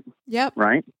them vent. Yep.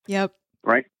 Right? Yep.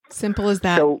 Right? Simple as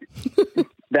that. So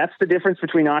that's the difference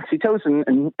between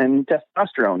oxytocin and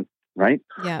testosterone, right?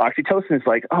 Yeah. Oxytocin is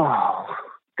like, oh,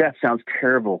 that sounds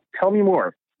terrible. Tell me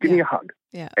more. Give me a hug.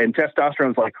 Yeah. And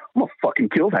testosterone's like, I'm going to fucking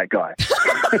kill that guy.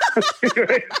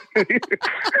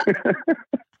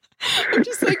 I'm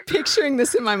just like picturing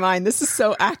this in my mind. This is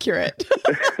so accurate.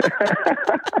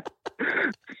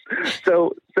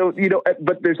 So,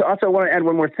 but there's also, I want to add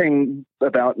one more thing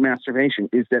about masturbation,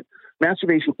 is that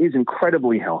masturbation is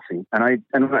incredibly healthy. And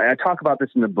I talk about this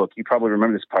in the book. You probably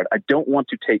remember this part. I don't want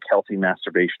to take healthy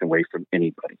masturbation away from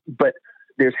anybody, but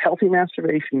there's healthy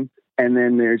masturbation and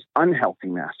then there's unhealthy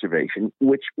masturbation,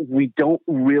 which we don't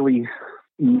really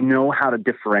know how to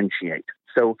differentiate.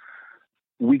 So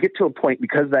we get to a point,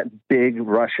 because that big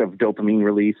rush of dopamine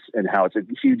release and how it's a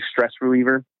huge stress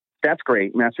reliever, that's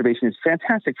great. Masturbation is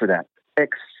fantastic for that,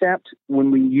 except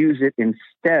when we use it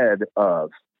instead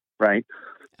of, right?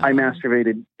 I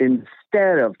masturbated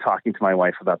instead of talking to my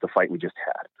wife about the fight we just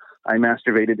had. I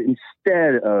masturbated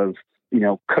instead of,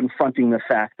 confronting the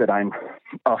fact that I'm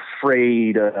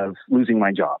afraid of losing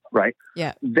my job, right?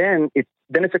 Yeah. Then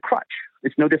it's a crutch.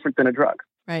 It's no different than a drug.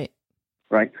 Right.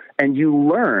 Right. And you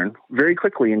learn very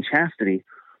quickly in chastity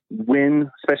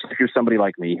especially if you're somebody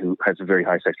like me who has a very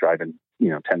high sex drive and,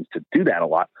 tends to do that a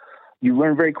lot, you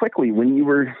learn very quickly when you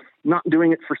were not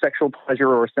doing it for sexual pleasure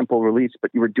or a simple release,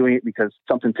 but you were doing it because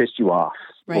something pissed you off,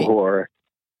 right, or,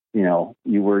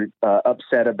 you were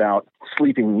upset about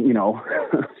sleeping,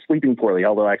 sleeping poorly.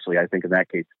 Although actually, I think in that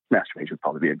case, masturbation would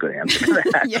probably be a good answer to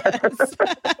that. Yes.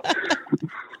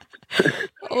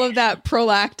 All of that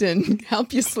prolactin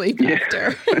help you sleep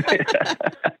after.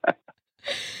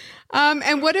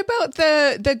 And what about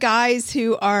the guys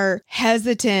who are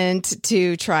hesitant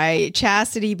to try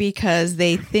chastity because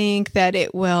they think that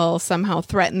it will somehow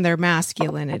threaten their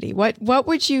masculinity? What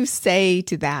would you say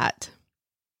to that?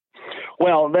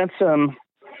 Well, that's,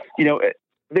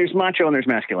 there's macho and there's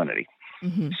masculinity.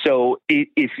 Mm-hmm. So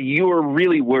if you're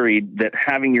really worried that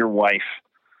having your wife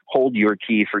hold your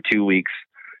key for 2 weeks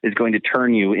is going to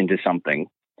turn you into something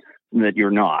that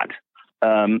you're not,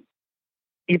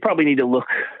 you probably need to look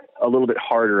a little bit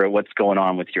harder at what's going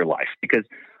on with your life, because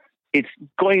it's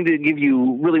going to give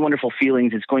you really wonderful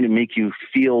feelings. It's going to make you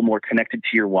feel more connected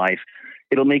to your wife.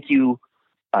 It'll make you,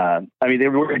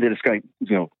 they're worried that it's going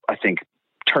to, I think,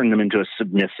 turn them into a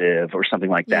submissive or something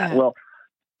like that. Yeah. Well,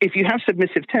 if you have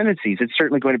submissive tendencies, it's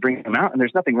certainly going to bring them out. And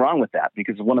there's nothing wrong with that,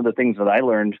 because one of the things that I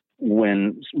learned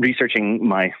when researching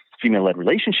my female-led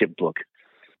relationship book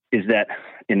is that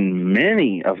in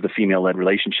many of the female-led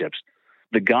relationships,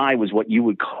 the guy was what you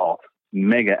would call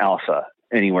mega alpha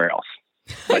anywhere else.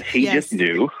 But he Yes. just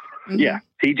knew,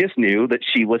 he just knew that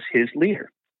she was his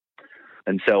leader.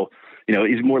 And so,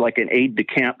 he's more like an aide de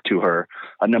camp to her,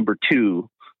 a number two,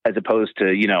 as opposed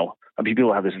to,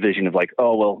 people have this vision of like,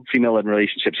 oh, well, female-led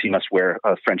relationships, he must wear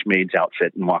a French maid's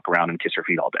outfit and walk around and kiss her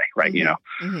feet all day, right?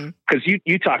 Because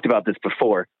you talked about this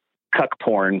before. Cuck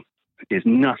porn is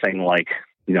nothing like,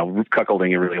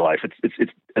 cuckolding in real life.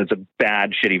 It's a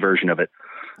bad, shitty version of it.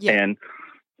 Yeah.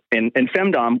 And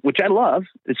femdom, which I love,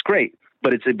 it's great,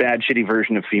 but it's a bad, shitty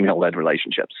version of female-led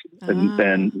relationships.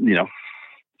 And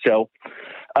so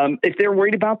if they're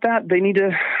worried about that, they need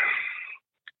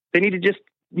to just,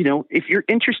 if you're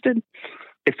interested,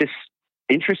 if this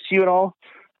interests you at all,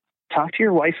 talk to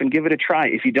your wife and give it a try.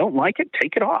 If you don't like it,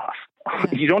 take it off.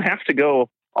 Yeah. You don't have to go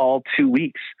all 2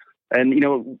 weeks. And,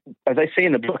 as I say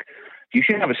in the book, you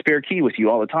should have a spare key with you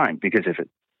all the time, because if it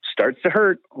starts to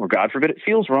hurt, or God forbid it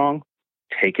feels wrong,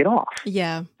 take it off.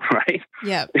 Yeah. Right?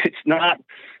 Yeah. It's not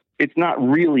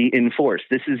really enforced.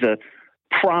 This is a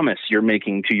promise you're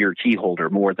making to your key holder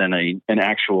more than an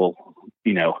actual,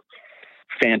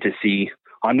 fantasy.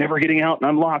 I'm never getting out and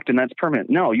I'm locked and that's permanent.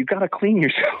 No, you got to clean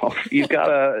yourself. You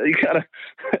gotta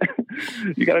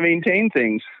maintain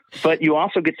things, but you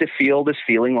also get to feel this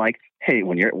feeling like, hey,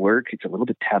 when you're at work, it's a little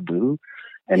bit taboo.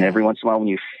 And every once in a while when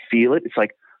you feel it, it's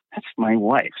like, that's my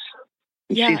wife's.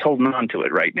 She's holding on to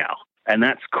it right now. And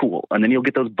that's cool. And then you'll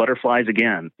get those butterflies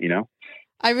again,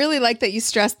 I really like that you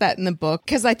stressed that in the book,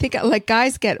 because I think like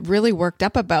guys get really worked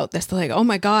up about this. They're like, oh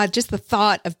my God, just the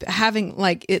thought of having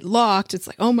like it locked. It's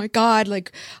like, oh my God,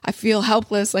 like I feel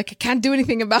helpless. Like I can't do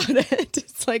anything about it.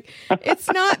 It's like, it's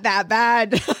not that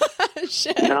bad.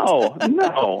 Shit. No.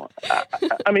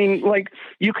 I mean, like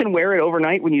you can wear it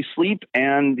overnight when you sleep,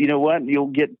 and you know what? You'll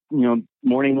get,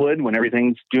 morning wood when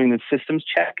everything's doing the systems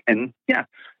check, and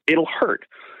it'll hurt.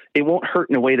 It won't hurt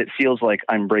in a way that feels like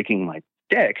I'm breaking my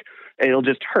dick. It'll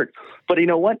just hurt. But you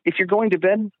know what? If you're going to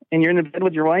bed and you're in the bed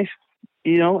with your wife,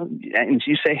 and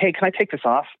you say, hey, can I take this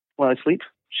off while I sleep?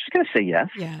 She's going to say yes.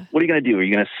 Yeah. What are you going to do? Are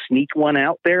you going to sneak one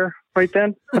out there right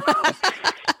then?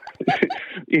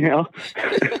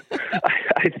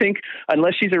 I think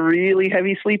unless she's a really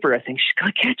heavy sleeper, I think she's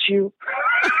going to catch you.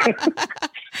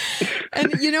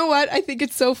 And you know what? I think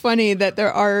it's so funny that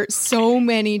there are so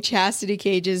many chastity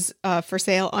cages for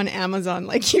sale on Amazon.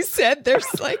 Like you said, there's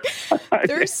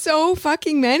so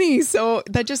fucking many. So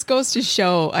that just goes to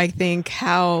show, I think,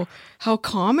 how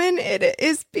common it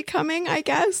is becoming, I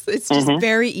guess. It's just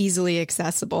very easily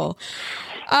accessible.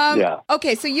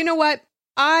 Okay, so you know what?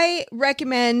 I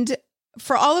recommend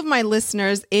for all of my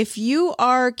listeners, if you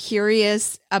are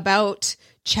curious about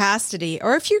chastity,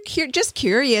 or if you're just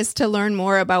curious to learn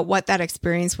more about what that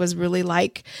experience was really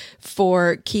like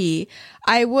for Key,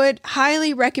 I would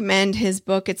highly recommend his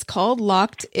book. It's called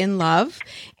Locked in Love,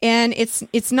 and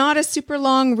it's not a super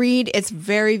long read. It's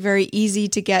very, very easy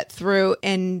to get through,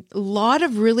 and a lot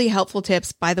of really helpful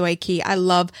tips. By the way, Key, I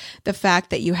love the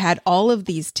fact that you had all of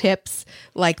these tips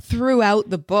like throughout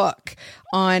the book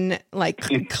on like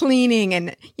cleaning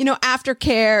and,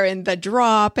 aftercare and the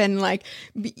drop and like,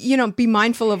 be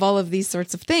mindful of all of these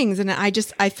sorts of things. And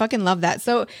I fucking love that.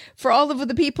 So for all of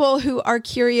the people who are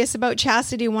curious about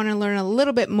chastity, want to learn a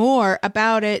little bit more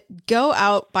about it, go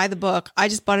out, buy the book. I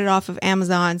just bought it off of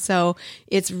Amazon, so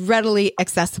it's readily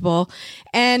accessible.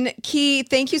 And Key,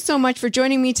 thank you so much for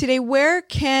joining me today. Where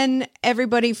can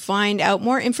everybody find out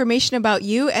more information about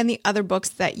you and the other books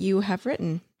that you have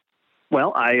written?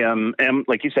 Well, I am,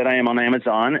 like you said, I am on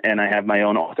Amazon, and I have my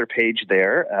own author page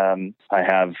there. I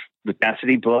have the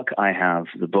chastity book. I have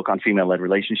the book on female-led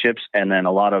relationships, and then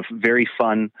a lot of very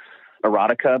fun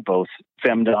erotica, both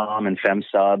femdom and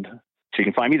femsub. So you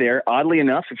can find me there. Oddly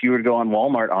enough, if you were to go on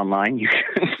Walmart online, you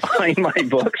can find my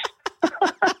books.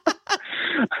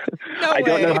 I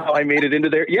don't know how I made it into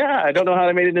their. Yeah, I don't know how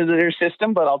I made it into their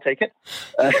system, but I'll take it.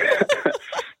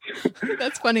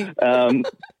 That's funny.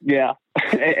 Yeah.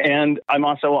 And I'm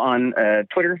also on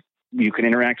Twitter. You can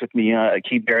interact with me,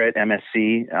 Key Barrett,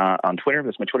 MSC, on Twitter.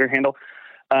 That's my Twitter handle.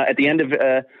 At the end of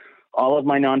all of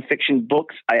my nonfiction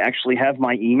books, I actually have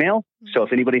my email. So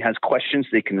if anybody has questions,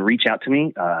 they can reach out to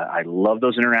me. I love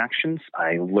those interactions.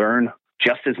 I learn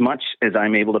just as much as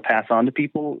I'm able to pass on to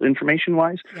people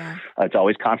information-wise. Yeah. It's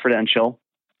always confidential.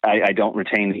 I don't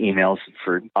retain emails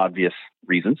for obvious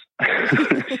reasons.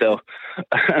 So,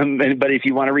 but if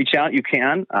you want to reach out, you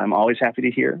can. I'm always happy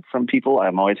to hear from people.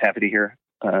 I'm always happy to hear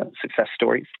success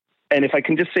stories. And if I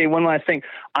can just say one last thing,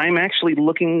 I'm actually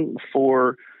looking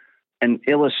for an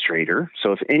illustrator.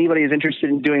 So if anybody is interested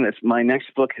in doing this, my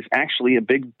next book is actually a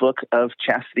big book of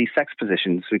chastity sex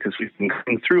positions, because we've been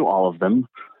going through all of them,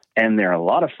 and they're a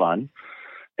lot of fun.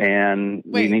 and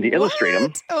we need to illustrate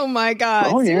them. Oh my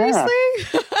God. Oh, yeah.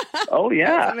 Seriously? Oh,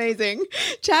 yeah. That's amazing.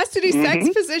 Chastity Sex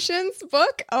Positions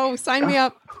book. Oh, sign me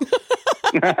up.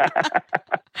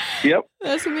 Yep.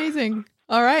 That's amazing.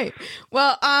 All right.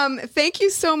 Well, thank you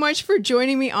so much for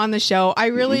joining me on the show. I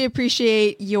really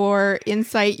appreciate your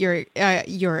insight,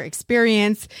 your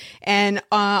experience, and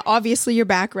obviously your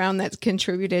background that's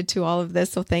contributed to all of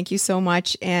this. So thank you so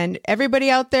much. And everybody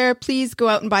out there, please go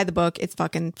out and buy the book. It's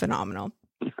fucking phenomenal.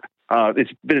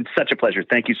 It's been such a pleasure.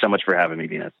 Thank you so much for having me,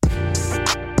 Venus.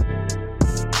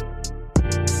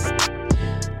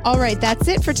 All right, that's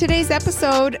it for today's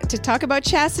episode to talk about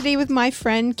chastity with my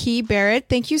friend Key Barrett.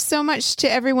 Thank you so much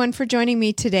to everyone for joining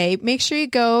me today. Make sure you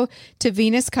go to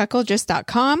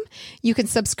venuscuckoldress.com. You can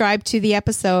subscribe to the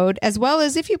episode, as well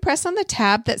as if you press on the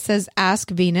tab that says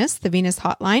Ask Venus, the Venus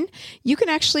hotline, you can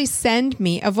actually send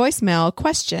me a voicemail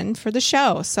question for the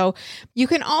show. So you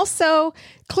can also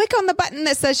click on the button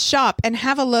that says shop and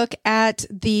have a look at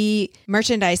the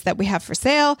merchandise that we have for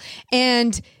sale.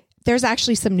 And there's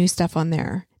actually some new stuff on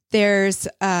there. There's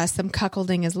some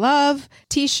Cuckolding is Love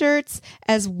t-shirts,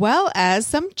 as well as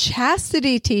some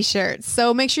chastity t-shirts.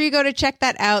 So make sure you go to check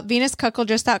that out,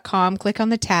 venuscuckoldress.com. Click on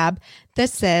the tab that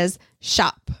says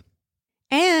shop.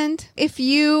 And if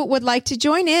you would like to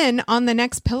join in on the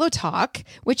next Pillow Talk,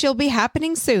 which will be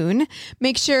happening soon,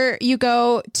 make sure you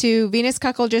go to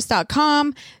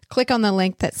venuscuckoldress.com, click on the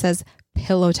link that says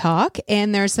Pillow Talk,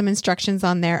 and there's some instructions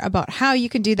on there about how you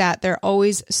can do that. They're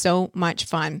always so much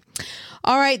fun.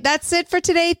 All right, that's it for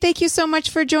today. Thank you so much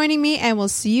for joining me, and we'll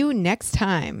see you next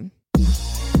time.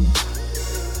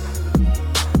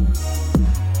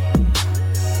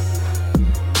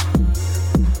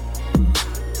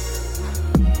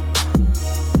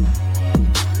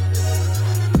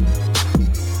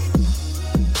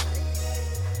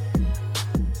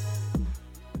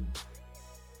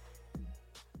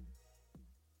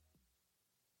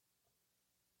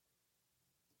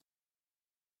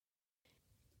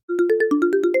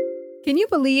 Can you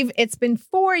believe it's been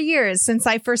 4 years since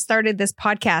I first started this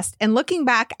podcast? And looking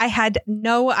back, I had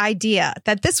no idea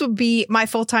that this would be my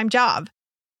full-time job.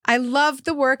 I love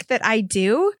the work that I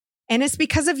do, and it's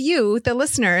because of you, the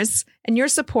listeners, and your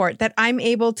support that I'm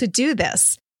able to do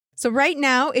this. So right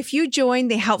now, if you join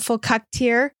the Helpful Cuck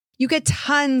tier, you get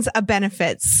tons of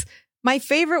benefits. My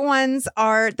favorite ones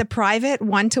are the private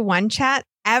one-to-one chat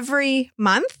every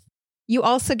month. You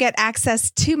also get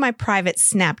access to my private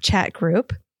Snapchat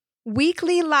group.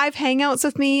 Weekly live hangouts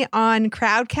with me on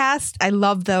Crowdcast. I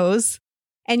love those.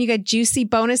 And you get juicy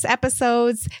bonus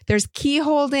episodes. There's key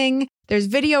holding. There's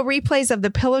video replays of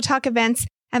the Pillow Talk events.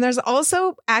 And there's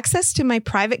also access to my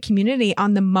private community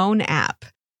on the Moan app.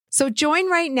 So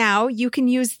join right now. You can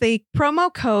use the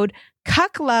promo code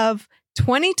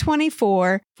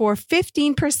CUCKLOVE2024 for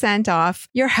 15% off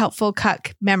your Helpful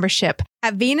Cuck membership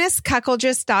at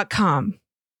venuscuckoldress.com.